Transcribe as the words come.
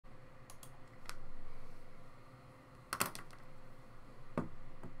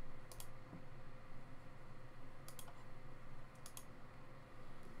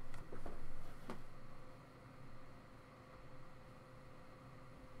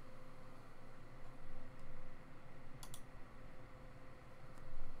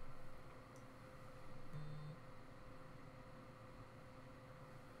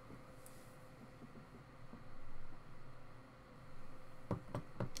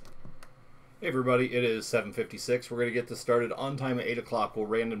Hey everybody, it is 7:56. We're going to get this started on time at 8 o'clock. We'll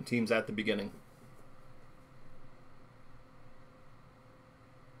random teams at the beginning.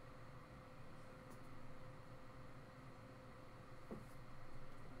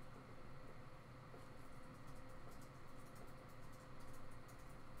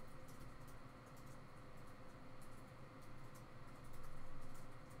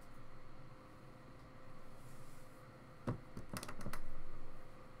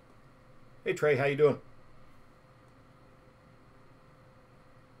 Hey Trey, how you doing?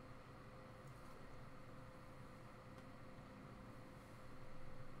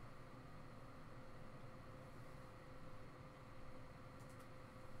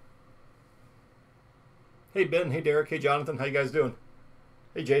 Hey Ben, hey Derek, hey Jonathan, how you guys doing?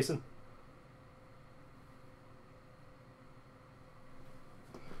 Hey Jason.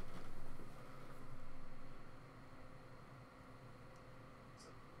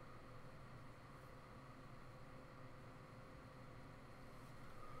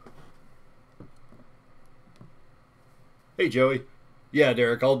 Hey Joey. Yeah,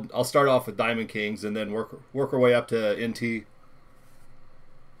 Derek, I'll start off with Diamond Kings and then work our way up to NT.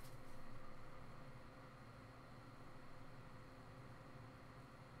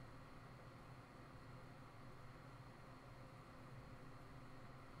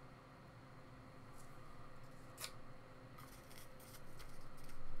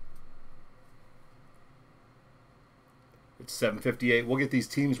 It's 7:58. We'll get these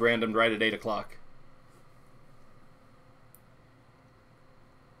teams randomed right at 8 o'clock.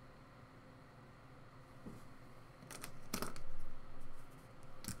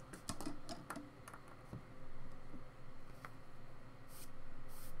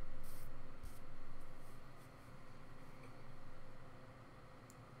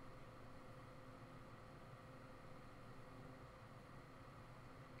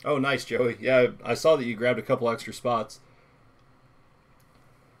 Oh, nice, Joey. Yeah, I saw that you grabbed a couple extra spots.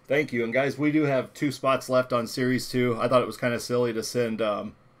 Thank you. And guys, we do have 2 spots left on Series 2. I thought it was kind of silly to send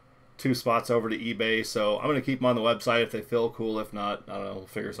 2 spots over to eBay, so I'm going to keep them on the website if they feel cool. If not, I don't know, we'll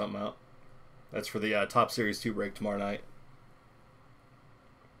figure something out. That's for the top Series 2 break tomorrow night.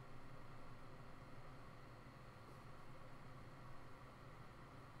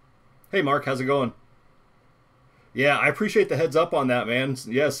 Hey, Mark, how's it going? Yeah, I appreciate the heads up on that, man.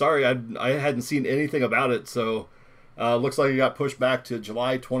 Yeah, sorry, I hadn't seen anything about it, so looks like it got pushed back to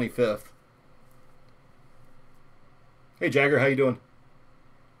July 25th. Hey, Jagger, how you doing?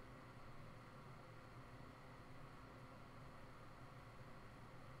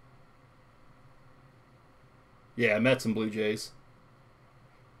 Yeah, Mets and Blue Jays.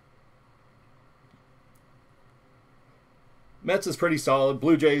 Mets is pretty solid.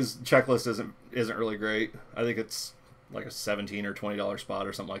 Blue Jays checklist isn't really great. I think it's like a $17 or $20 spot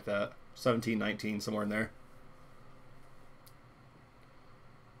or something like that. 17, 19, somewhere in there.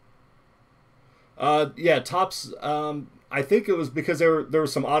 Yeah, tops. I think it was because there were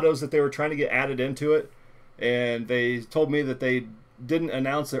some autos that they were trying to get added into it, and they told me that they didn't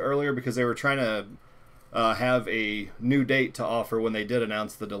announce it earlier because they were trying to have a new date to offer when they did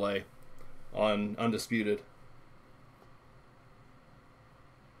announce the delay on Undisputed.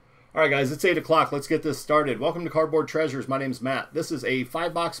 All right, guys, it's 8 o'clock. Let's get this started. Welcome to Cardboard Treasures. My name's Matt. This is a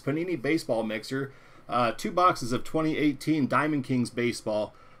 5-box Panini baseball mixer, 2 boxes of 2018 Diamond Kings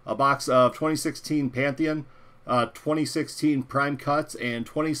baseball, a box of 2016 Pantheon, 2016 Prime Cuts, and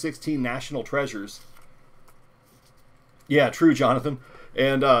 2016 National Treasures. Yeah, true, Jonathan.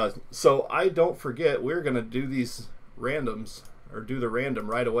 And so I don't forget, we're going to do these randoms, or do the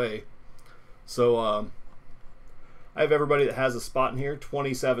random right away. So I have everybody that has a spot in here,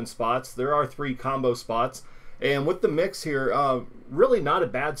 27 spots. There are 3 combo spots. And with the mix here, really not a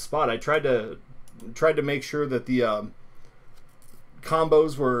bad spot. I tried to make sure that the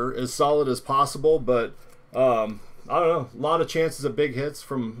combos were as solid as possible, but I don't know, a lot of chances of big hits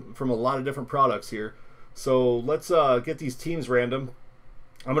from a lot of different products here. So let's get these teams random.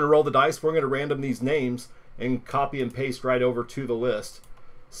 I'm going to roll the dice. We're going to random these names and copy and paste right over to the list.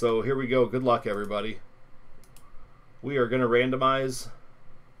 So here we go. Good luck, everybody. We are going to randomize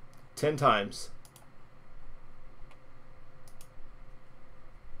 10 times.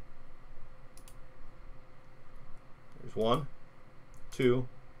 There's 1, 2,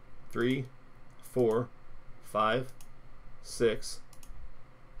 3, 4, 5, 6,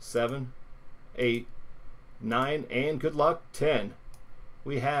 7, 8, 9, and good luck, 10.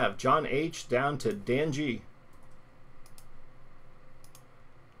 We have John H. down to Dan G.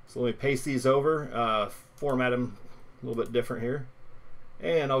 So let me paste these over, format them a little bit different here.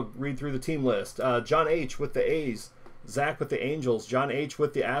 And I'll read through the team list. John H. with the A's, Zach with the Angels, John H.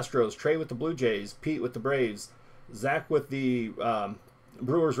 with the Astros, Trey with the Blue Jays, Pete with the Braves, Zach with the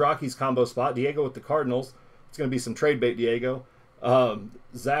Brewers-Rockies combo spot, Diego with the Cardinals. It's going to be some trade bait, Diego.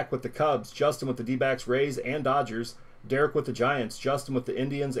 Zach with the Cubs, Justin with the D-backs, Rays, and Dodgers, Derek with the Giants, Justin with the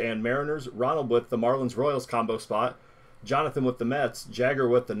Indians and Mariners, Ronald with the Marlins-Royals combo spot, Jonathan with the Mets, Jagger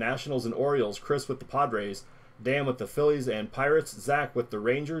with the Nationals and Orioles, Chris with the Padres, Dan with the Phillies and Pirates, Zach with the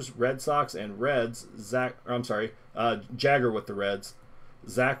Rangers, Red Sox, and Reds, Jagger with the Reds,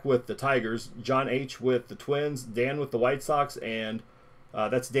 Zach with the Tigers, John H. with the Twins, Dan with the White Sox, and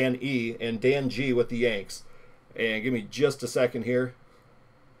that's Dan E., and Dan G. with the Yanks. And give me just a second here.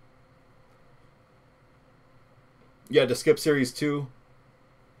 Yeah, to skip Series 2.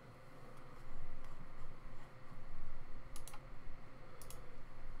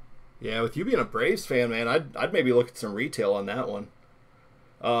 Yeah, with you being a Braves fan, man, I'd maybe look at some retail on that one.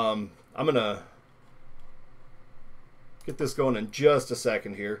 I'm going to get this going in just a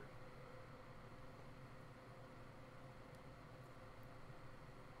second here.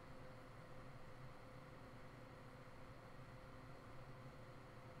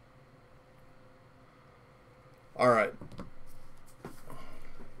 All right.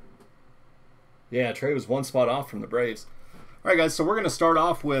 Yeah, Trey was one spot off from the Braves. All right, guys, so we're going to start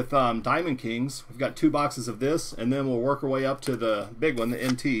off with Diamond Kings. We've got 2 boxes of this, and then we'll work our way up to the big one, the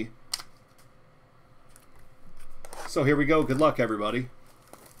NT. So here we go. Good luck, everybody.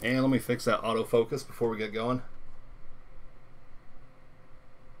 And let me fix that autofocus before we get going.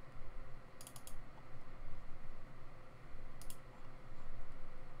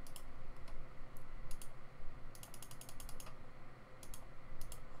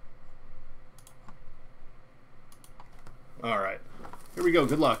 All right, here we go.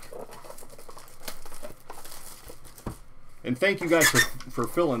 Good luck. And thank you guys for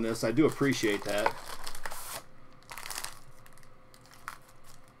filling this. I do appreciate that.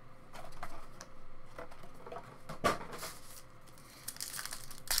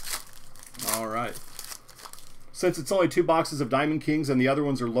 All right. Since it's only 2 boxes of Diamond Kings and the other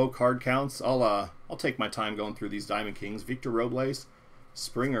ones are low card counts, I'll take my time going through these Diamond Kings. Victor Robles,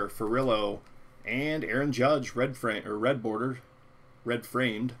 Springer, Ferrillo, and Aaron Judge, red bordered, red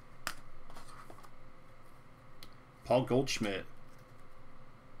framed. Paul Goldschmidt,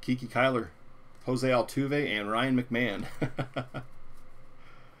 Kiki Kyler, Jose Altuve, and Ryan McMahon.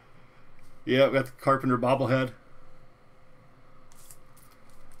 Yeah, we got the Carpenter bobblehead.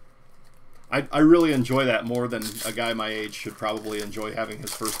 I really enjoy that more than a guy my age should probably enjoy having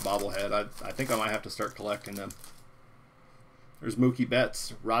his first bobblehead. I think I might have to start collecting them. There's Mookie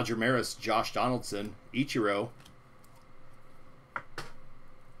Betts, Roger Maris, Josh Donaldson, Ichiro,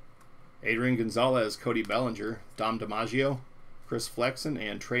 Adrian Gonzalez, Cody Bellinger, Dom DiMaggio, Chris Flexen,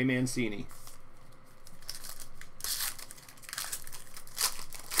 and Trey Mancini.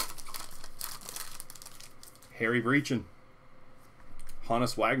 Harry Breachin,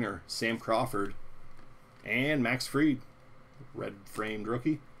 Honus Wagner, Sam Crawford, and Max Fried, red framed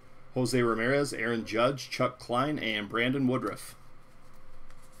rookie. Jose Ramirez, Aaron Judge, Chuck Klein, and Brandon Woodruff.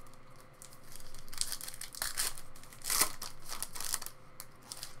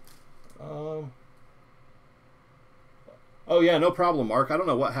 Oh yeah, no problem, Mark. I don't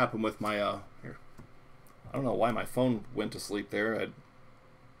know what happened with my here. I don't know why my phone went to sleep there. I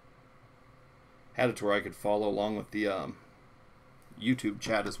had it to where I could follow along with the YouTube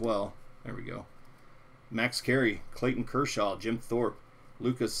chat as well. There we go. Max Carey, Clayton Kershaw, Jim Thorpe,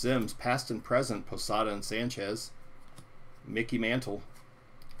 Lucas Sims, past and present, Posada and Sanchez, Mickey Mantle,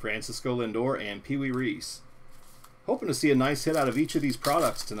 Francisco Lindor, and Pee Wee Reese. Hoping to see a nice hit out of each of these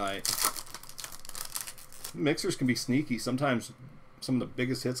products tonight. Mixers can be sneaky. Sometimes some of the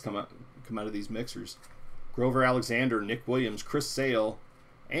biggest hits come out of these mixers. Grover Alexander, Nick Williams, Chris Sale,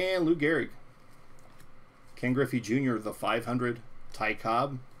 and Lou Gehrig. Ken Griffey Jr., the 500, Ty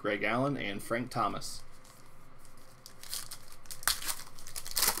Cobb, Greg Allen, and Frank Thomas.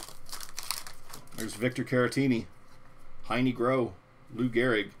 There's Victor Caratini, Heine Groh, Lou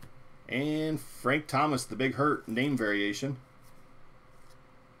Gehrig, and Frank Thomas, the Big Hurt name variation.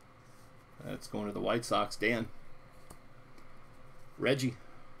 That's going to the White Sox. Dan. Reggie,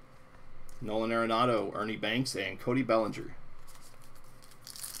 Nolan Arenado, Ernie Banks, and Cody Bellinger.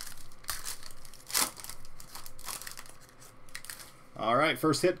 All right,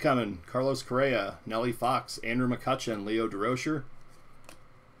 first hit coming. Carlos Correa, Nellie Fox, Andrew McCutchen, Leo DeRocher,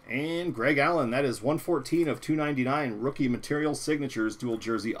 and Greg Allen. That is 114 of 299 rookie material signatures dual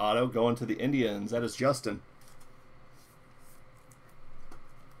jersey auto going to the Indians. That is Justin.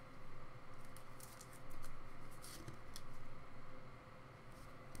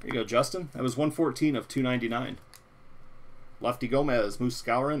 There you go, Justin. That was 114 of 299. Lefty Gomez, Moose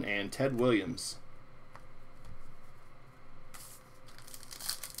Skowron, and Ted Williams.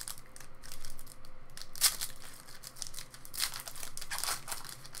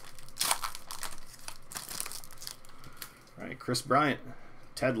 All right, Chris Bryant,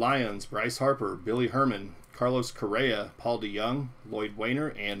 Ted Lyons, Bryce Harper, Billy Herman, Carlos Correa, Paul DeYoung, Lloyd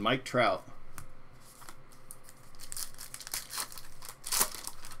Wainer, and Mike Trout.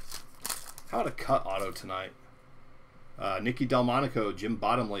 How about a cut auto tonight? Nicky Delmonico, Jim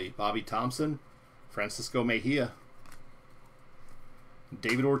Bottomley, Bobby Thompson, Francisco Mejia.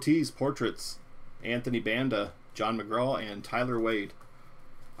 David Ortiz, portraits, Anthony Banda, John McGraw, and Tyler Wade.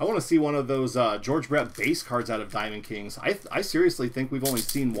 I want to see one of those George Brett base cards out of Diamond Kings. I seriously think we've only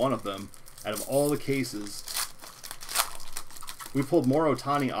seen one of them out of all the cases. We pulled more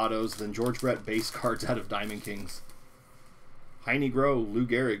Ohtani autos than George Brett base cards out of Diamond Kings. Heine Groh, Lou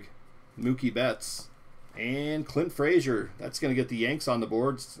Gehrig, Mookie Betts, and Clint Frazier. That's going to get the Yanks on the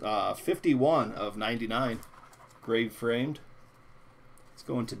boards. 51 of 99. Grave framed. It's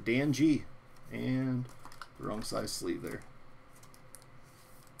going to Dan G. And wrong size sleeve there.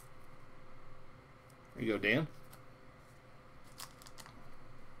 There you go, Dan.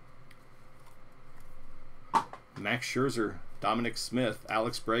 Max Scherzer, Dominic Smith,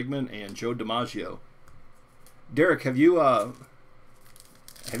 Alex Bregman, and Joe DiMaggio. Derek, have you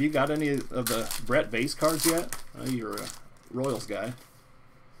got any of the Brett base cards yet? You're a Royals guy.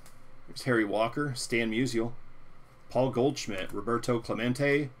 There's Harry Walker, Stan Musial, Paul Goldschmidt, Roberto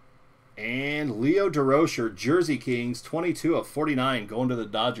Clemente, and Leo DeRocher, Jersey Kings, 22 of 49, going to the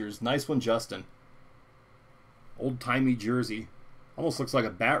Dodgers. Nice one, Justin. Old-timey jersey. Almost looks like a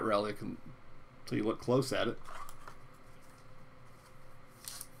bat relic until you look close at it.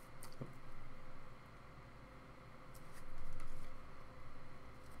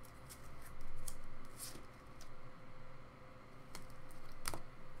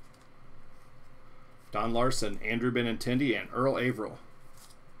 Don Larson, Andrew Benintendi, and Earl Averill.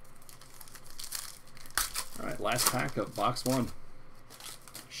 All right, last pack of box one.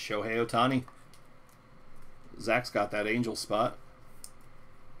 Shohei Ohtani. Zach's got that angel spot.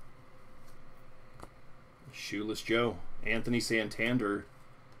 Shoeless Joe, Anthony Santander,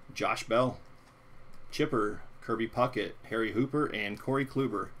 Josh Bell, Chipper, Kirby Puckett, Harry Hooper, and Corey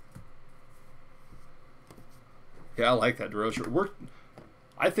Kluber. Yeah, I like that DeRocher.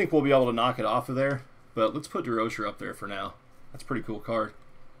 I think we'll be able to knock it off of there, but let's put DeRocher up there for now. That's a pretty cool card.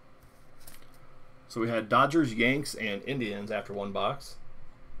 So we had Dodgers, Yanks, and Indians after one box.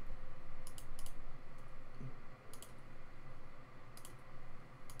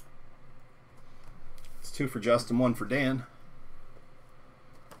 It's 2 for Justin, 1 for Dan.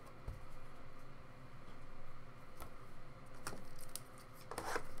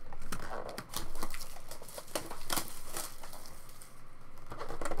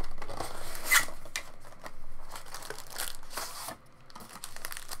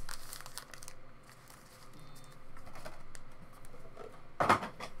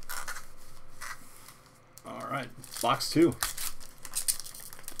 Box 2.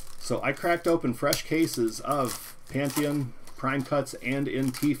 So I cracked open fresh cases of Pantheon, Prime Cuts, and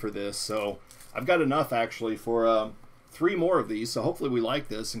NT for this. So I've got enough actually for 3 more of these. So hopefully we like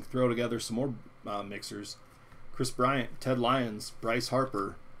this and throw together some more mixers. Chris Bryant, Ted Lyons, Bryce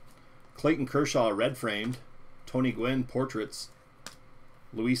Harper, Clayton Kershaw, red framed, Tony Gwynn, portraits,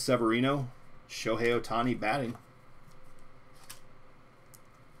 Luis Severino, Shohei Ohtani batting.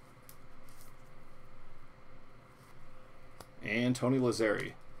 And Tony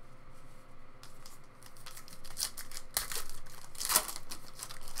Lazzeri.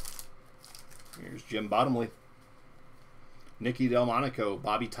 Here's Jim Bottomley. Nicky Delmonico,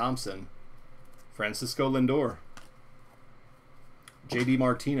 Bobby Thompson, Francisco Lindor, JD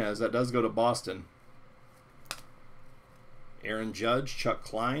Martinez, that does go to Boston, Aaron Judge, Chuck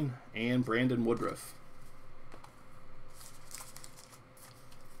Klein, and Brandon Woodruff.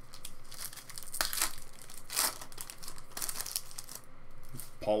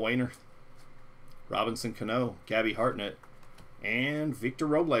 Paul Wainer, Robinson Cano, Gabby Hartnett, and Victor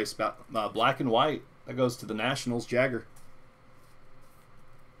Robles, black and white. That goes to the Nationals, Jagger.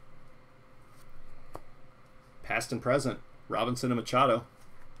 Past and present, Robinson and Machado,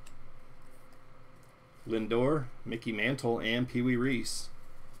 Lindor, Mickey Mantle, and Pee Wee Reese.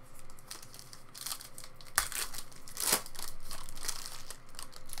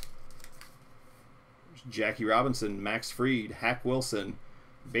 Jackie Robinson, Max Fried, Hack Wilson,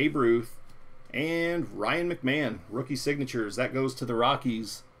 Babe Ruth, and Ryan McMahon. Rookie signatures. That goes to the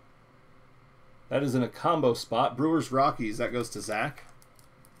Rockies. That is in a combo spot. Brewers, Rockies. That goes to Zach.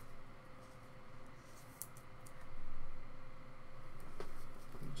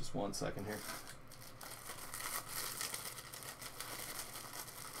 Just 1 second here.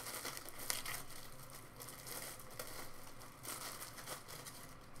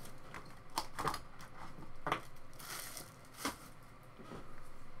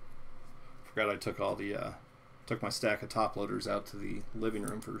 Forgot I took all the took my stack of top loaders out to the living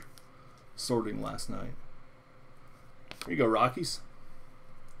room for sorting last night. Here you go, Rockies.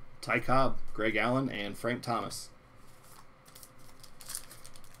 Ty Cobb, Greg Allen, and Frank Thomas.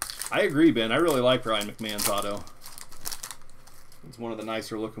 I agree, Ben. I really like Ryan McMahon's auto. It's one of the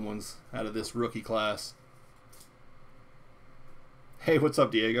nicer looking ones out of this rookie class. Hey, what's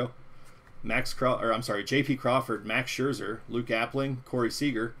up, Diego? JP Crawford, Max Scherzer, Luke Appling, Corey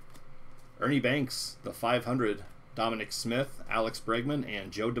Seager, Ernie Banks, the 500, Dominic Smith, Alex Bregman,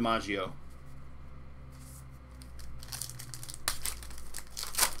 and Joe DiMaggio.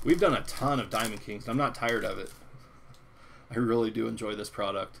 We've done a ton of Diamond Kings. I'm not tired of it. I really do enjoy this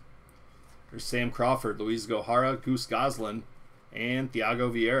product. There's Sam Crawford, Luis Gohara, Goose Goslin, and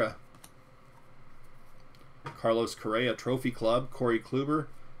Thiago Vieira. Carlos Correa, Trophy Club, Corey Kluber,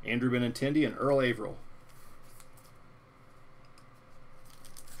 Andrew Benintendi, and Earl Averill.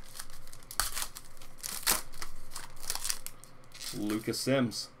 Lucas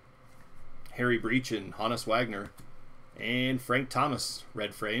Sims, Harry Breachin, Hannes Wagner, and Frank Thomas,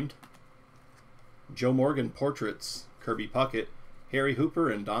 red framed. Joe Morgan, Portraits, Kirby Puckett, Harry Hooper,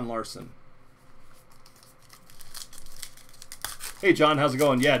 and Don Larson. Hey John, how's it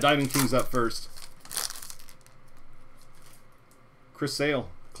going? Yeah, Diamond King's up first. Chris Sale,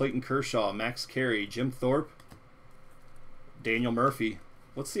 Clayton Kershaw, Max Carey, Jim Thorpe, Daniel Murphy.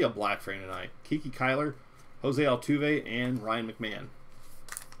 Let's see a black frame tonight. Kiki Kyler, Jose Altuve, and Ryan McMahon.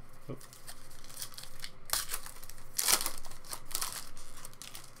 Oh.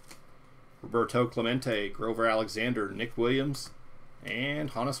 Roberto Clemente, Grover Alexander, Nick Williams, and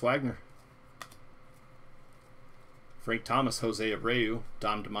Hannes Wagner. Frank Thomas, Jose Abreu,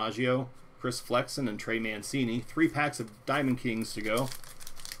 Dom DiMaggio, Chris Flexen, and Trey Mancini. 3 packs of Diamond Kings to go.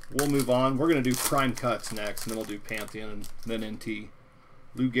 We'll move on. We're going to do Prime Cuts next, and then we'll do Pantheon and then NT.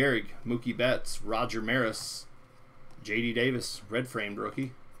 Lou Gehrig, Mookie Betts, Roger Maris, J.D. Davis, red framed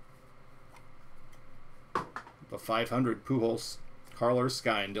rookie. The 500, Pujols, Carl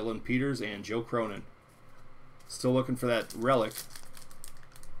Erskine, Dylan Peters, and Joe Cronin. Still looking for that relic.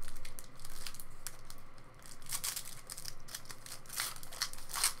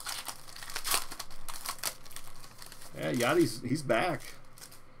 Yeah, Yachty's, he's back.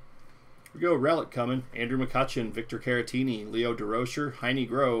 Here we go, relic coming. Andrew McCutchen, Victor Caratini, Leo DeRocher, Heine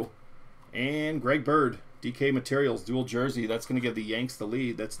Groh, and Greg Bird. DK Materials, dual jersey. That's going to give the Yanks the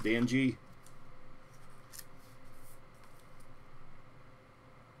lead. That's Dan G.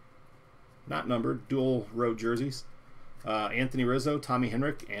 Not numbered, dual road jerseys. Anthony Rizzo, Tommy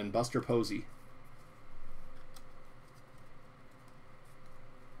Henrik, and Buster Posey.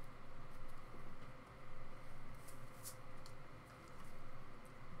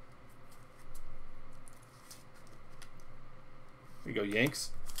 Here you go,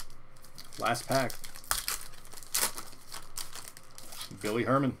 Yanks. Last pack. Billy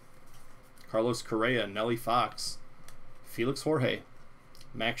Herman, Carlos Correa, Nelly Fox, Felix Jorge,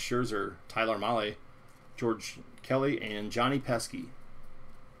 Max Scherzer, Tyler Mahle, George Kelly, and Johnny Pesky.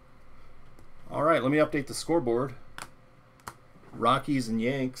 All right, let me update the scoreboard. Rockies and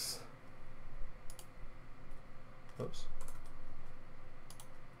Yanks. Oops.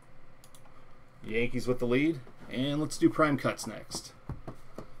 Yankees with the lead. And let's do Prime Cuts next.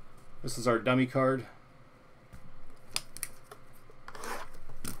 This is our dummy card.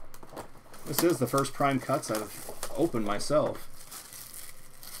 This is the first Prime Cuts I've opened myself.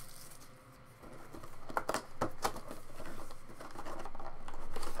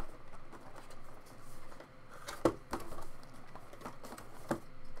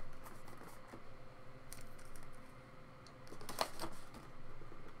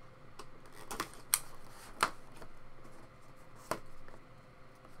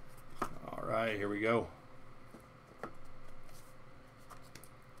 All right, here we go.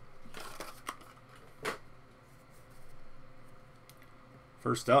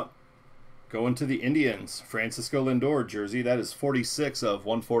 First up, going to the Indians, Francisco Lindor jersey. That is 46 of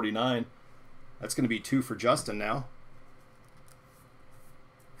 149. That's going to be 2 for Justin now.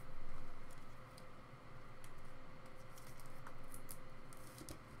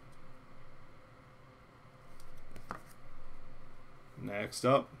 Next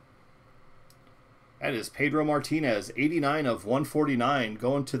up, that is Pedro Martinez, 89 of 149,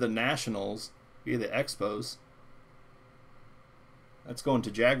 going to the Nationals via the Expos. That's going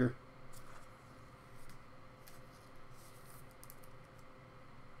to Jagger.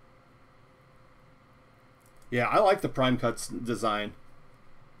 Yeah, I like the Prime Cuts design.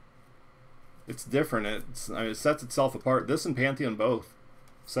 It's different. It sets itself apart. This and Pantheon both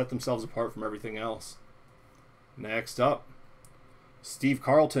set themselves apart from everything else. Next up, Steve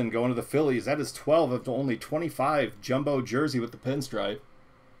Carlton going to the Phillies. That is 12 of only 25 jumbo jersey with the pinstripe.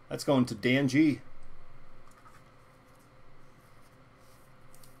 That's going to Dan G.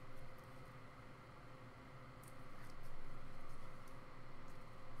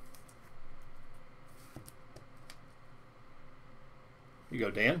 You go,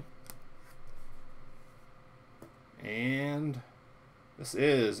 Dan. And this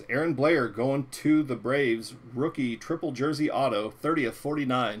is Aaron Blair going to the Braves. Rookie triple jersey auto, 30 of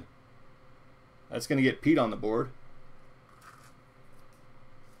 49. That's going to get Pete on the board.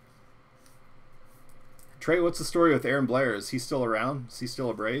 Trey, what's the story with Aaron Blair? Is he still around? Is he still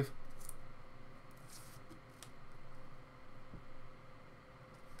a Brave?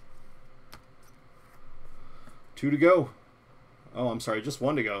 Two to go. Oh, I'm sorry, just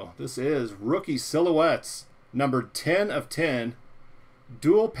one to go. This is Rookie Silhouettes, numbered 10 of 10.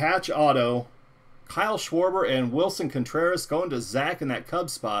 Dual patch auto. Kyle Schwarber and Wilson Contreras going to Zach in that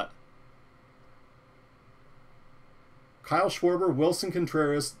Cubs spot. Kyle Schwarber, Wilson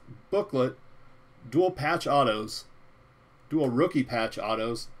Contreras, booklet, dual patch autos, dual rookie patch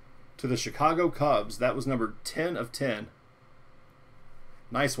autos to the Chicago Cubs. That was numbered 10 of 10.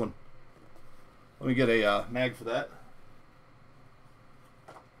 Nice one. Let me get a mag for that.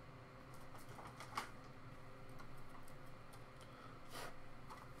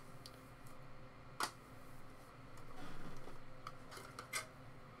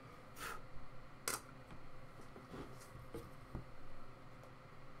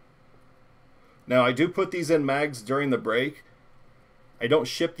 Now, I do put these in mags during the break. I don't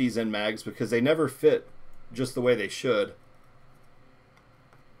ship these in mags because they never fit just the way they should.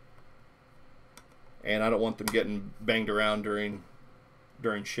 And I don't want them getting banged around during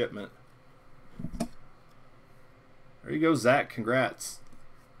shipment. There you go, Zach. Congrats.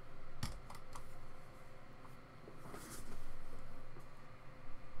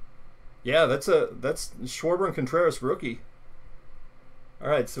 Yeah, that's Schwarber and Contreras rookie. All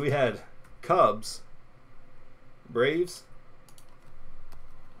right, so we had Cubs, Braves,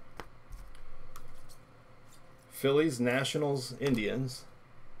 Phillies, Nationals, Indians,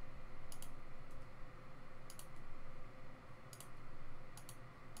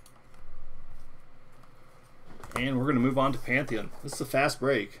 and we're going to move on to Pantheon. This is a fast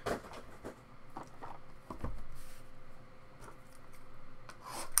break.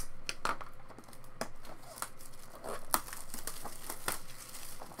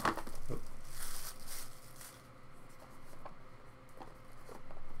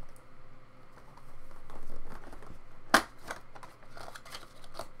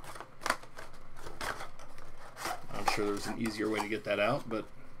 Sure there's an easier way to get that out, but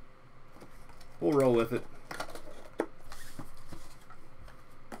we'll roll with it.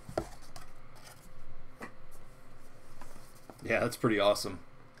 Yeah, that's pretty awesome.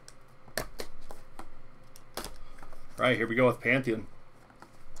 All right, here we go with Pantheon.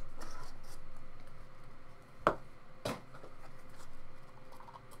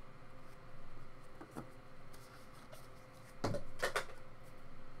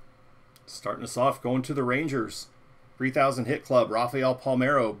 Starting us off, going to the Rangers. 3,000 hit club, Rafael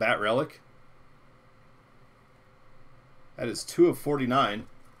Palmeiro, bat relic. That is 2 of 49.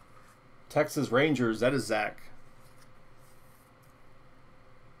 Texas Rangers, that is Zach.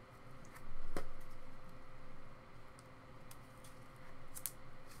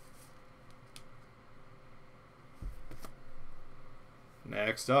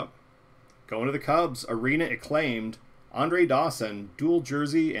 Next up, going to the Cubs, arena acclaimed, Andre Dawson, dual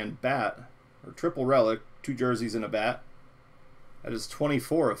jersey and bat, or triple relic. 2 jerseys and a bat. That is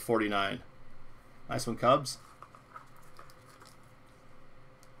 24 of 49. Nice one, Cubs.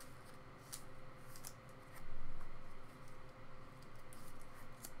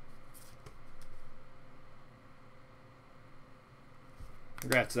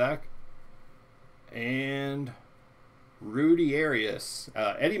 Congrats, Zach. And Rudy Arias.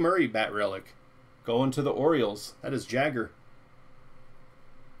 Eddie Murray bat relic. Going to the Orioles. That is Jagger.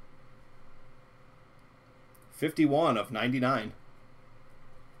 51 of 99.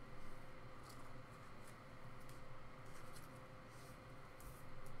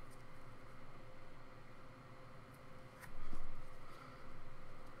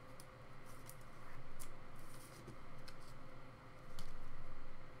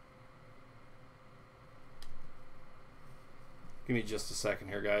 Give me just a second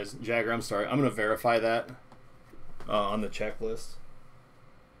here, guys. Jagger, I'm sorry. I'm going to verify that on the checklist.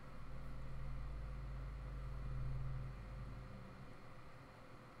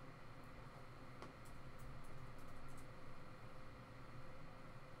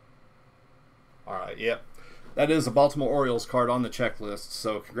 Yep. That is a Baltimore Orioles card on the checklist,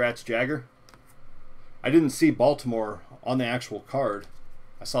 so congrats, Jagger. I didn't see Baltimore on the actual card.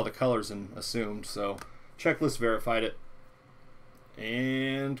 I saw the colors and assumed, so checklist verified it.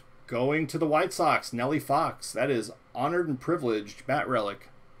 And going to the White Sox, Nellie Fox. That is Honored and Privileged Bat Relic.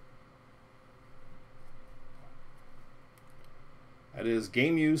 That is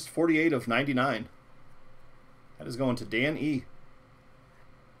game used 48 of 99. That is going to Dan E.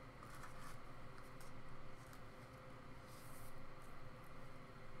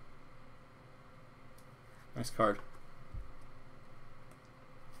 Nice card.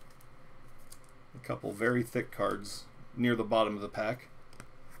 A couple very thick cards near the bottom of the pack.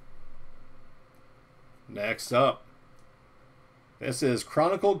 Next up, this is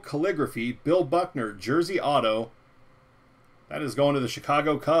Chronicled Calligraphy, Bill Buckner, Jersey Auto. That is going to the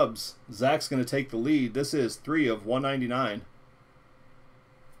Chicago Cubs. Zach's going to take the lead. This is 3 of 199.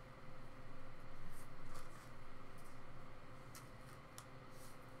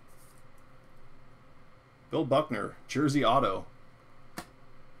 Bill Buckner, Jersey Auto.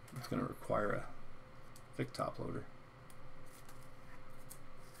 It's going to require a thick top loader.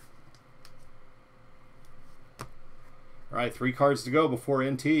 All right, 3 cards to go before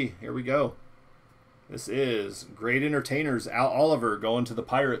NT. Here we go. This is Great Entertainers, Al Oliver going to the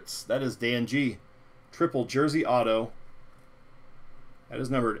Pirates. That is Dan G. Triple Jersey Auto. That is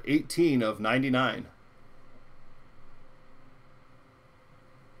numbered 18 of 99.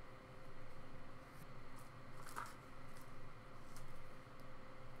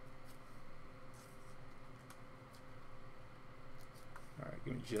 All right,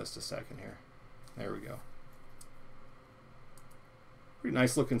 give me just a second here. There we go. Pretty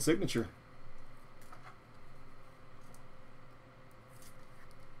nice looking signature.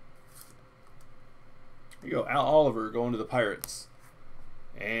 There you go, Al Oliver going to the Pirates.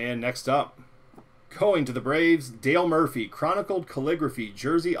 And next up, going to the Braves, Dale Murphy, Chronicled Calligraphy,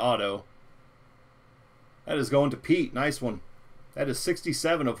 Jersey Auto. That is going to Pete. Nice one. That is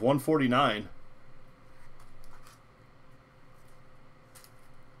 67 of 149.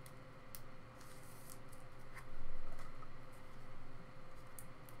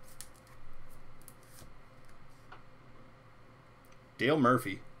 Dale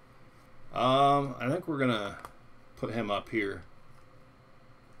Murphy. I think we're going to put him up here.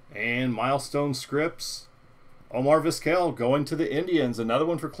 And Milestone Scripts. Omar Vizquel going to the Indians. Another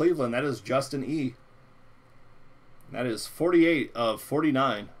one for Cleveland. That is Justin E. That is 48 of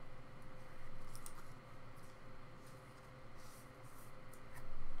 49. Here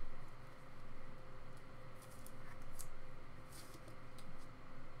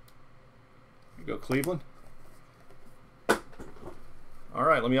you go, Cleveland. All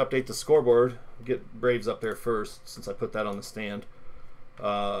right, let me update the scoreboard. Get Braves up there first since I put that on the stand.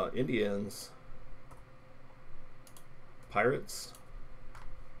 Indians, Pirates,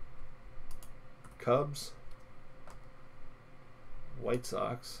 Cubs, White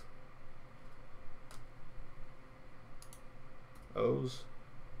Sox, O's,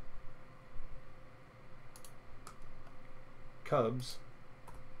 Cubs,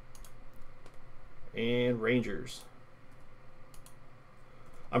 and Rangers.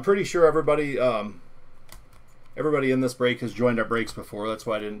 I'm pretty sure everybody in this break has joined our breaks before. That's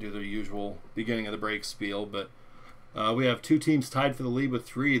why I didn't do the usual beginning of the break spiel. But we have 2 teams tied for the lead with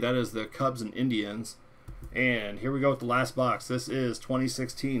 3. That is the Cubs and Indians. And here we go with the last box. This is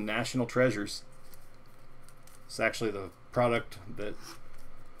 2016 National Treasures. It's actually the product that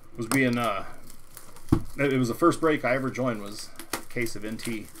was being... it was the first break I ever joined, was a case of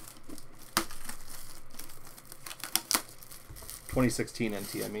NT. 2016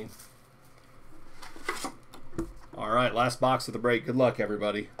 NT, I mean. All right, last box of the break. Good luck,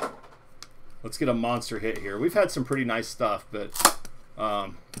 everybody. Let's get a monster hit here. We've had some pretty nice stuff, but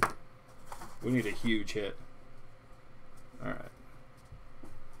we need a huge hit. All right.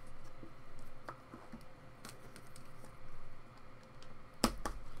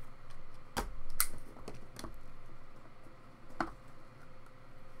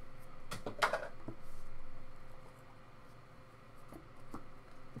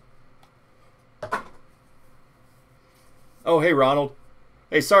 Oh, hey, Ronald.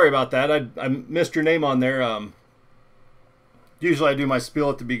 Hey, sorry about that. I missed your name on there. Usually I do my spiel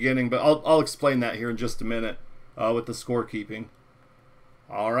at the beginning, but I'll explain that here in just a minute with the scorekeeping.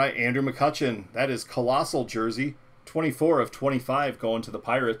 All right, Andrew McCutchen. That is Colossal Jersey. 24 of 25 going to the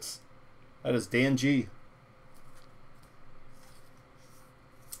Pirates. That is Dan G.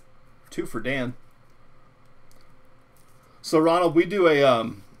 2 for Dan. So, Ronald, we do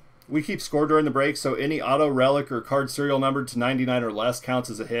a... we keep score during the break, so any auto, relic, or card serial numbered to 99 or less counts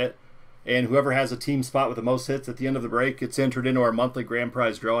as a hit. And whoever has a team spot with the most hits at the end of the break gets entered into our monthly grand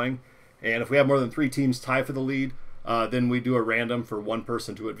prize drawing. And if we have more than 3 teams tie for the lead, then we do a random for one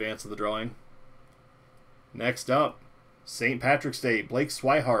person to advance to the drawing. Next up, St. Patrick's Day, Blake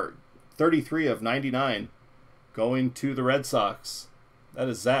Swihart, 33 of 99, going to the Red Sox. That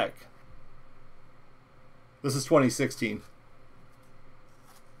is Zach. This is 2016.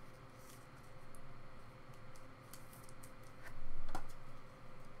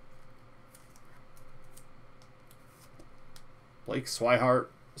 Blake Swihart,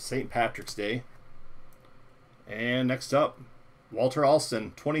 St. Patrick's Day. And next up, Walter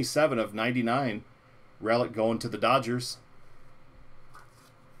Alston, 27 of 99. Relic going to the Dodgers.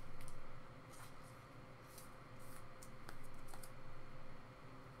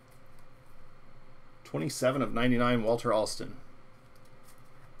 '27 of 99, Walter Alston.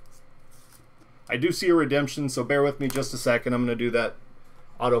 I do see a redemption, so bear with me just a second. I'm going to do that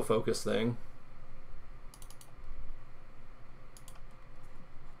autofocus thing.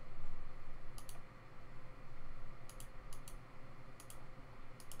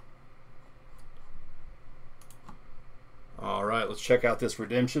 All right, let's check out this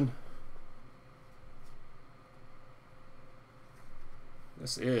redemption.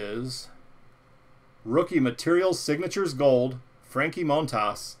 This is Rookie Materials Signatures Gold, Frankie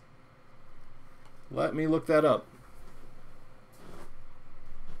Montas. Let me look that up.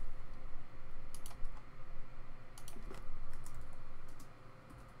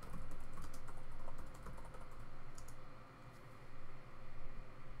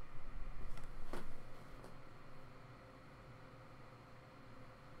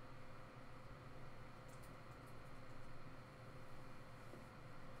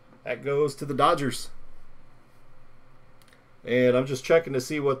 That goes to the Dodgers. And I'm just checking to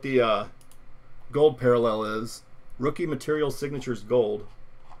see what the gold parallel is. Rookie Material Signatures Gold.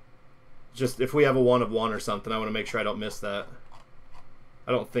 Just if we have a 1 of 1 or something, I want to make sure I don't miss that.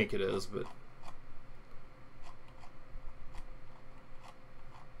 I don't think it is, but...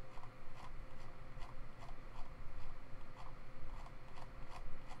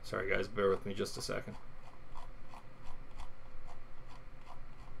 Sorry guys, bear with me just a second.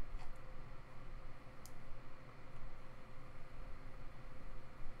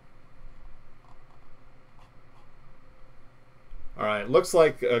 All right, looks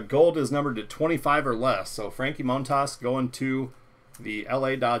like gold is numbered to 25 or less. So Frankie Montas going to the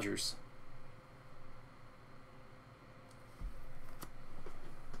LA Dodgers.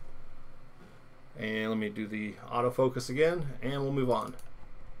 And let me do the autofocus again, and we'll move on.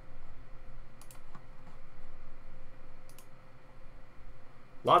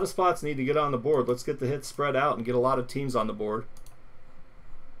 A lot of spots need to get on the board. Let's get the hits spread out and get a lot of teams on the board.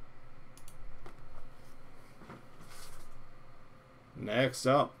 Next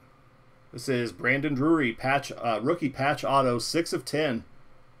up, this is Brandon Drury, rookie patch auto, 6 of 10.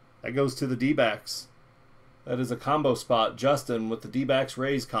 That goes to the D-backs. That is a combo spot. Justin with the D-backs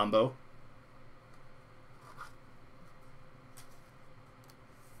Rays combo.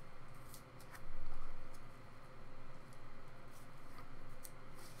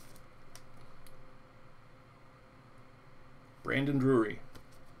 Brandon Drury.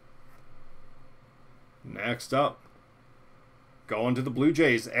 Next up, going to the Blue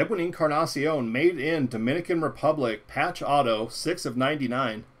Jays, Edwin Encarnacion, made in Dominican Republic, patch auto, 6 of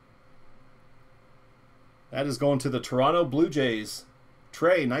 99. That is going to the Toronto Blue Jays.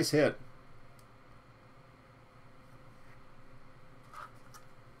 Trey, nice hit.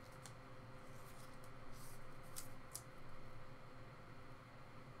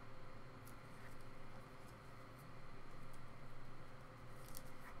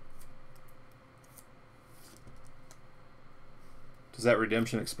 Does that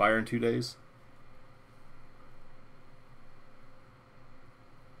redemption expire in 2 days?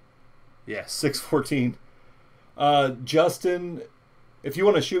 Yeah, 6/14. Justin, if you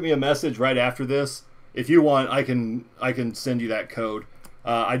want to shoot me a message right after this, if you want, I can send you that code.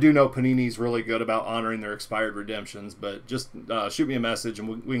 I do know Panini's really good about honoring their expired redemptions, but just shoot me a message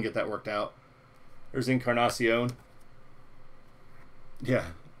and we can get that worked out. There's Encarnacion. Yeah.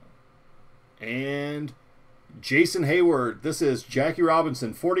 And Jason Hayward. This is Jackie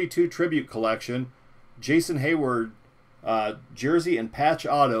Robinson, 42 Tribute Collection. Jason Hayward, jersey and patch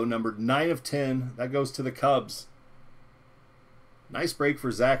auto, numbered 9 of 10. That goes to the Cubs. Nice break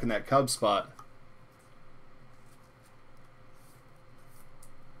for Zach in that Cubs spot.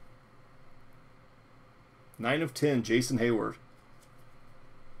 Nine of 10, Jason Hayward.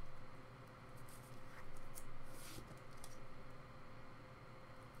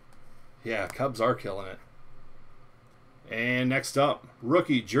 Yeah, Cubs are killing it. And next up,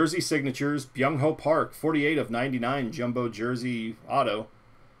 rookie jersey signatures, Byung-Ho Park, 48 of 99 jumbo jersey auto.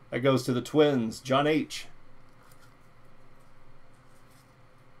 That goes to the Twins, John H.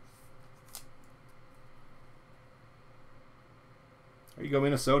 There you go,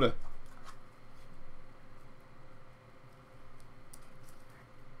 Minnesota.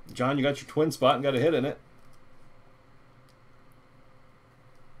 John, you got your twin spot and got a hit in it.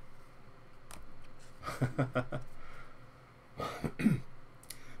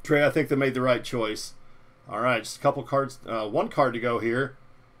 Trey, I think they made the right choice. All right, just a couple cards, one card to go here.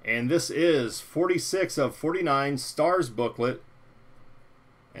 And this is 46 of 49 Stars booklet.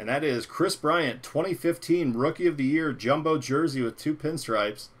 And that is Chris Bryant, 2015 Rookie of the Year jumbo jersey with 2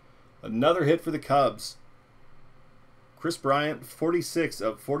 pinstripes. Another hit for the Cubs. Chris Bryant, 46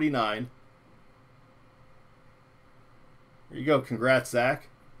 of 49. There you go. Congrats, Zach.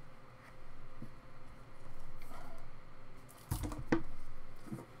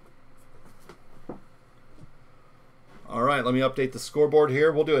 All right, let me update the scoreboard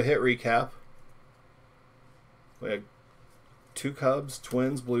here. We'll do a hit recap. We had 2 Cubs,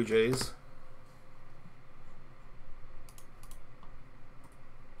 Twins, Blue Jays.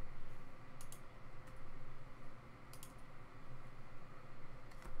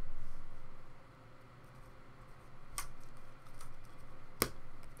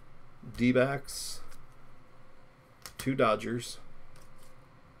 D-backs, 2 Dodgers,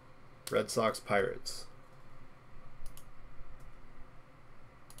 Red Sox, Pirates.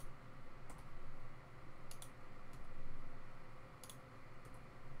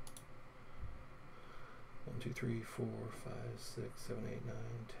 One, 2, 3, 4, 5, 6, 7, 8, 9, 10,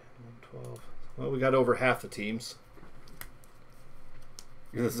 11, 12. Well, we got over half the teams.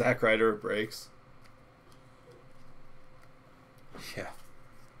 You're the Zach Ryder breaks. Yeah.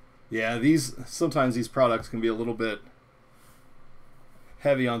 Yeah, sometimes these products can be a little bit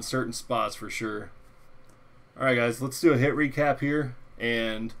heavy on certain spots for sure. All right, guys, let's do a hit recap here,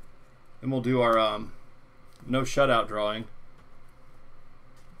 and then we'll do our no shutout drawing.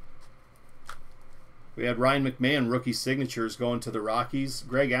 We had Ryan McMahon rookie signatures going to the Rockies.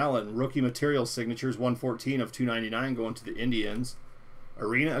 Greg Allen rookie material signatures 114 of 299 going to the Indians.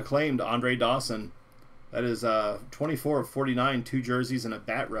 Arena acclaimed Andre Dawson. That is 24 of 49, 2 jerseys and a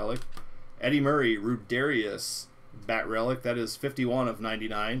bat relic. Eddie Murray, Rudarius, bat relic. That is 51 of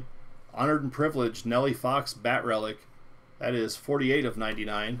 99. Honored and Privileged, Nellie Fox, bat relic. That is 48 of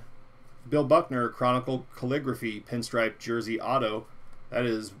 99. Bill Buckner, Chronicle Calligraphy, pinstripe jersey auto. That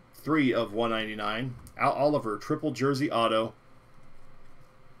is 3 of 199. Al Oliver, triple jersey auto.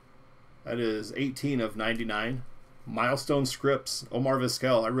 That is 18 of 99. Milestone Scripts, Omar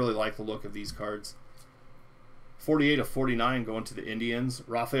Vizquel. I really like the look of these cards. 48 of 49 going to the Indians.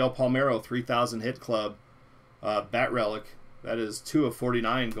 Rafael Palmeiro, 3000 hit club, bat relic. That is 2 of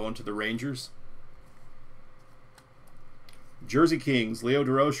 49 going to the Rangers. Jersey Kings, Leo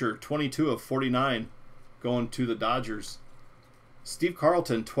DeRocher, 22 of 49 going to the Dodgers. Steve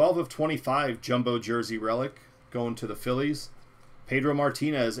Carlton, 12 of 25 jumbo jersey relic going to the Phillies. Pedro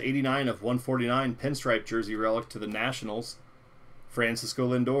Martinez, 89 of 149 pinstripe jersey relic to the Nationals. Francisco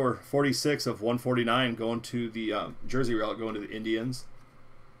Lindor, 46 of 149 going to the jersey relic going to the Indians.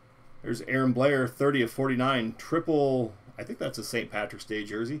 There's Aaron Blair, 30 of 49, triple, I think that's a St. Patrick's Day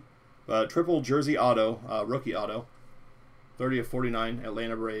jersey. Triple jersey auto, rookie auto. 30 of 49,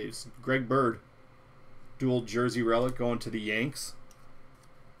 Atlanta Braves. Greg Bird, dual jersey relic going to the Yanks.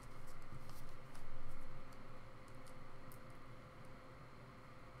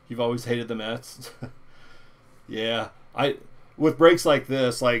 You've always hated the Mets. Yeah, with breaks like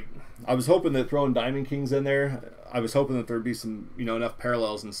this, like I was hoping that throwing Diamond Kings in there, I was hoping that there'd be some, enough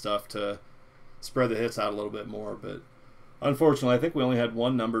parallels and stuff to spread the hits out a little bit more. But unfortunately, I think we only had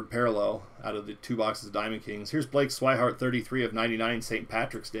 1 numbered parallel out of the 2 boxes of Diamond Kings. Here's Blake Swihart, 33 of 99, St.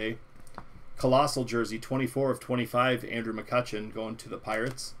 Patrick's Day. Colossal jersey, 24 of 25, Andrew McCutchen going to the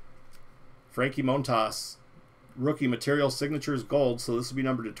Pirates. Frankie Montas, rookie material signatures gold, so this will be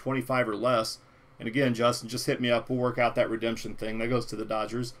numbered to 25 or less. And again, Justin, just hit me up. We'll work out that redemption thing. That goes to the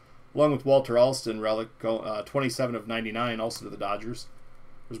Dodgers. Along with Walter Alston relic, 27 of 99, also to the Dodgers.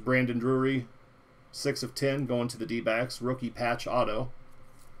 There's Brandon Drury, 6 of 10, going to the D-backs. Rookie patch auto.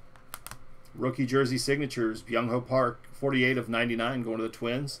 Rookie jersey signatures, Byung-Ho Park, 48 of 99, going to the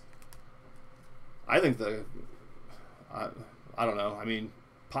Twins. I think I don't know. I mean,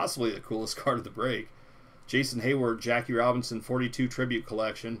 possibly the coolest card of the break. Jason Hayward, Jackie Robinson, 42 tribute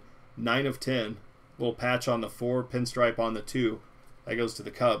collection, 9 of 10. Little patch on the 4, pinstripe on the 2. That goes to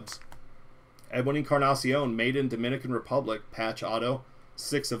the Cubs. Edwin Encarnacion, made in Dominican Republic, patch auto,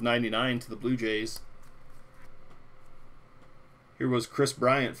 6 of 99 to the Blue Jays. Here was Chris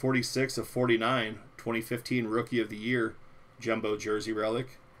Bryant, 46 of 49, 2015 Rookie of the Year, Jumbo Jersey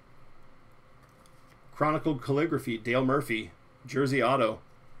Relic. Chronicled Calligraphy, Dale Murphy, Jersey Auto.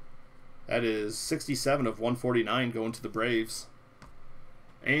 That is 67 of 149 going to the Braves.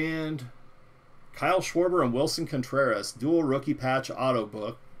 And Kyle Schwarber and Wilson Contreras, dual rookie patch auto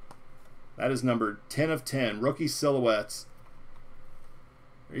book. That is numbered 10 of 10, rookie silhouettes.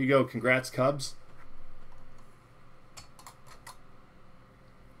 There you go. Congrats, Cubs.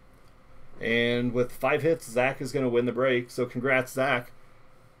 And with 5 hits, Zach is going to win the break. So congrats, Zach.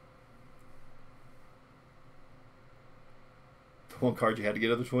 One card you had to get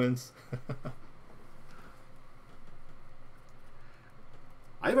of the Twins.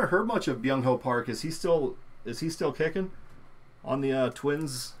 I haven't heard much of Byung-Ho Park. Is he still kicking on the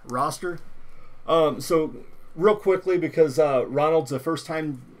Twins roster? So real quickly, because Ronald's a first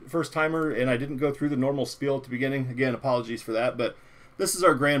timer, and I didn't go through the normal spiel at the beginning. Again, apologies for that, but this is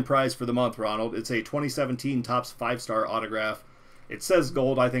our grand prize for the month, Ronald. It's a 2017 Topps 5-star autograph. It says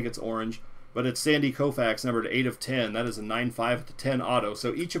gold. I think it's orange. But it's Sandy Koufax, numbered 8 of 10. That is a 9.5 to 10 auto.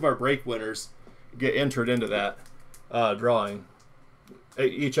 So each of our break winners get entered into that drawing.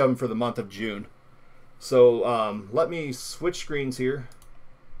 Each of them for the month of June. So let me switch screens here.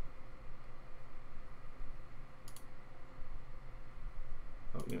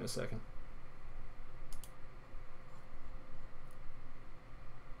 Oh, give me a second.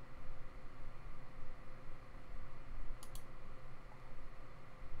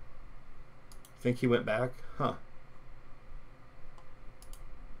 Think he went back? Huh.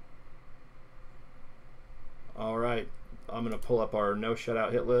 All right. I'm going to pull up our no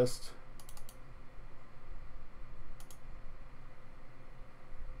shutout hit list.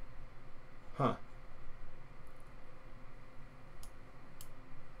 Huh.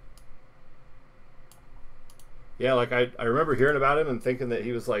 Yeah, like I remember hearing about him and thinking that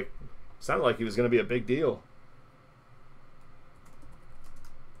he was like, sounded like he was going to be a big deal.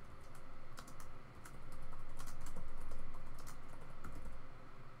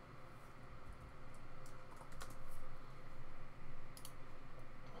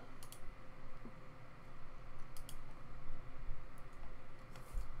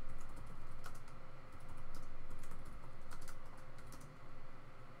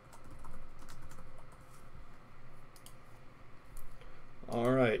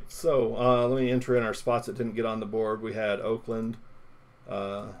 Alright, so let me enter in our spots that didn't get on the board. We had Oakland,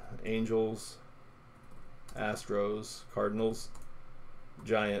 Angels, Astros, Cardinals,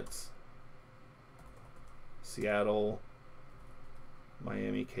 Giants, Seattle,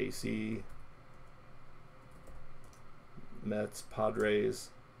 Miami, KC, Mets, Padres,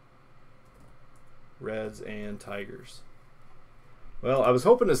 Reds, and Tigers. Well, I was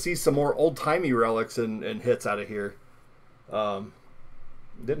hoping to see some more old-timey relics and hits out of here.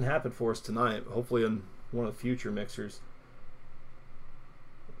 Didn't happen for us tonight. Hopefully in one of the future mixers.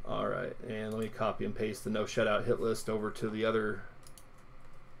 All right, and let me copy and paste the no shutout hit list over to the other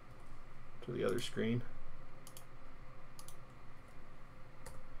screen.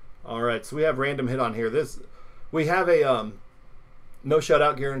 All right, so we have random hit on here. We have a no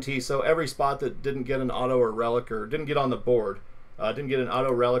shutout guarantee. So every spot that didn't get an auto or relic or didn't get on the board, didn't get an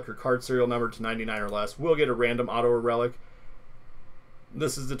auto, relic, or card serial number to 99 or less, will get a random auto or relic.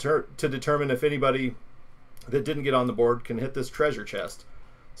 This is to determine if anybody that didn't get on the board can hit this treasure chest.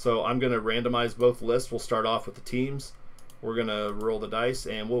 So I'm going to randomize both lists. We'll start off with the teams. We're going to roll the dice,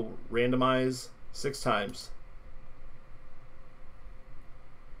 and we'll randomize 6 times.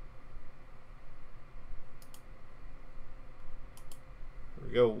 Here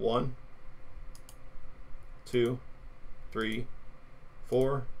we go. 1, 2, 3,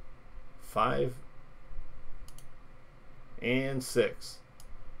 4, 5, and 6.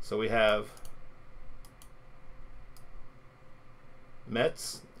 So we have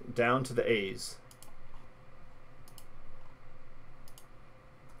Mets down to the A's.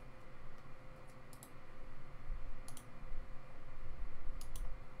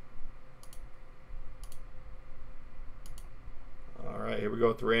 All right, here we go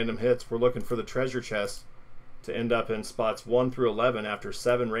with the random hits. We're looking for the treasure chest to end up in spots 1 through 11 after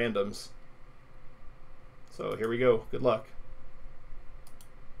 7 randoms. So here we go. Good luck.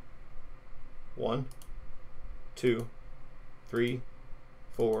 1, 2, 3,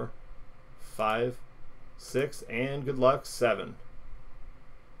 4, 5, 6, and good luck, 7.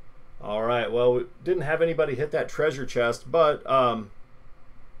 All right, well, we didn't have anybody hit that treasure chest, but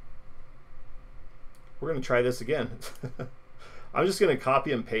we're going to try this again. I'm just going to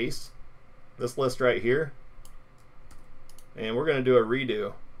copy and paste this list right here, and we're going to do a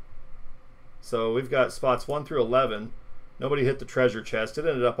redo. So we've got spots 1 through 11. Nobody hit the treasure chest. It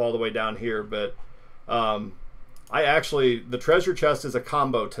ended up all the way down here, but the treasure chest is a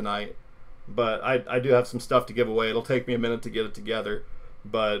combo tonight, but I do have some stuff to give away. It'll take me a minute to get it together,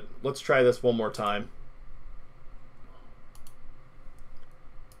 but let's try this one more time.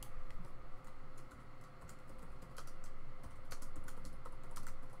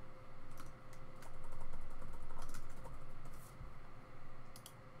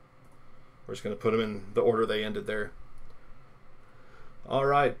 We're just going to put them in the order they ended there. All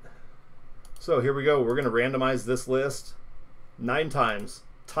right. So here we go. We're going to randomize this list 9 times.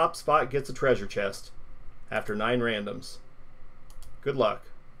 Top spot gets a treasure chest after 9 randoms. Good luck.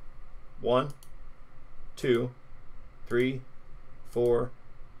 1, 2, 3, 4,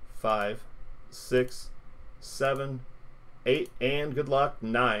 5, 6, 7, 8, and good luck,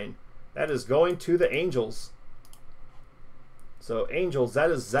 9. That is going to the Angels. So Angels,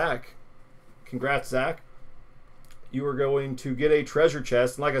 that is Zach. Congrats, Zach. You are going to get a treasure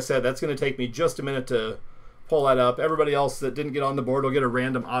chest. And like I said, that's going to take me just a minute to pull that up. Everybody else that didn't get on the board will get a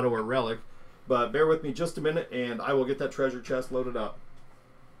random auto or relic. But bear with me just a minute, and I will get that treasure chest loaded up.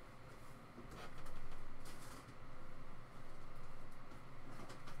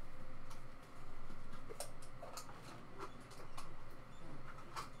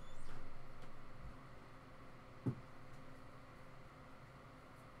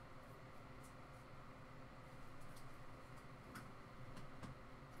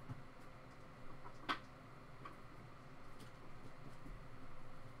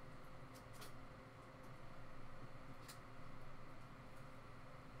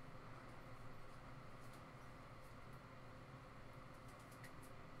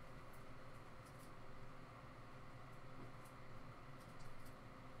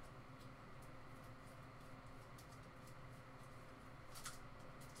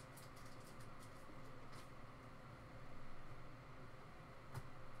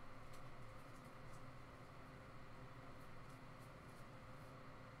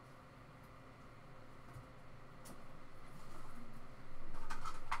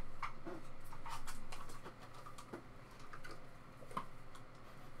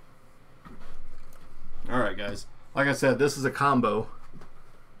 Alright guys, like I said, this is a combo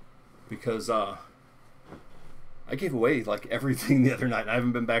because I gave away like everything the other night. I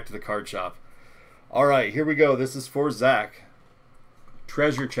haven't been back to the card shop. Alright, here we go. This is for Zach.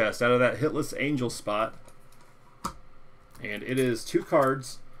 Treasure chest out of that hitless Angel spot. And it is 2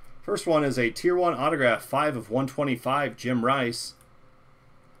 cards. First one is a Tier 1 autograph, 5 of 125, Jim Rice.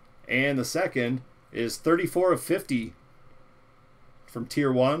 And the second is 34 of 50 from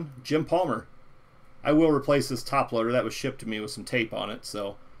Tier 1, Jim Palmer. I will replace this top loader. That was shipped to me with some tape on it.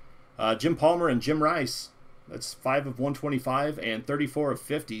 So Jim Palmer and Jim Rice. That's 5 of 125 and 34 of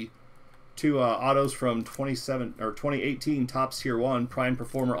 50. 2 autos from 2018 Topps Tier 1 Prime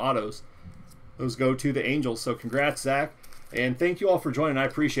Performer autos. Those go to the Angels. So congrats, Zach. And thank you all for joining. I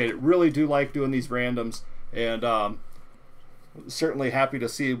appreciate it. Really do like doing these randoms. And certainly happy to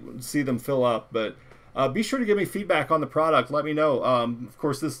see them fill up. But be sure to give me feedback on the product. Let me know. Of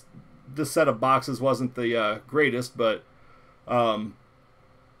course, this set of boxes wasn't the greatest, but I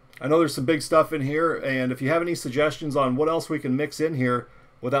know there's some big stuff in here, and if you have any suggestions on what else we can mix in here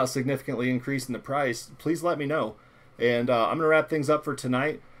without significantly increasing the price, please let me know. And I'm going to wrap things up for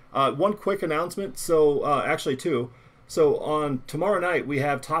tonight. One quick announcement, so actually 2. So on tomorrow night, we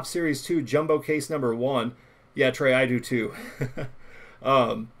have Top Series 2 Jumbo Case number 1. Yeah, Trey, I do too.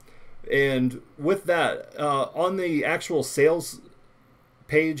 And with that, on the actual sales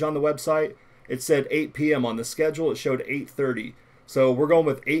page on the website, it said 8 p.m. on the schedule. It showed 8:30. So we're going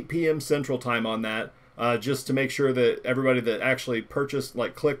with 8 p.m. Central Time on that, just to make sure that everybody that actually purchased,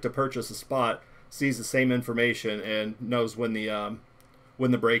 like clicked to purchase a spot, sees the same information and knows when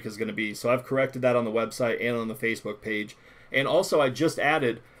the break is going to be. So I've corrected that on the website and on the Facebook page. And also I just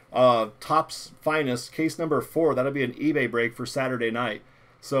added Topps Finest case number 4. That'll be an eBay break for Saturday night.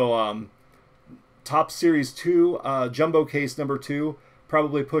 So Topps Series 2 Jumbo Case number 2,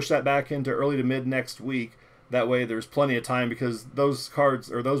 probably push that back into early to mid next week. That way there's plenty of time, because those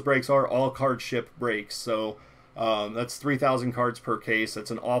cards, or those breaks, are all card ship breaks. So that's 3,000 cards per case. That's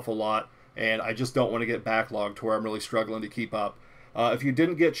an awful lot, and I just don't want to get backlogged to where I'm really struggling to keep up. If you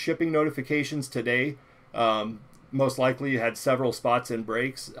didn't get shipping notifications today, most likely you had several spots in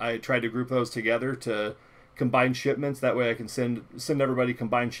breaks. I tried to group those together to combine shipments. That way I can send everybody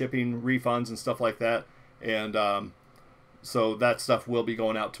combined shipping refunds and stuff like that. And so that stuff will be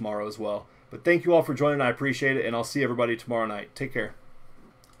going out tomorrow as well. But thank you all for joining. I appreciate it, and I'll see everybody tomorrow night. Take care.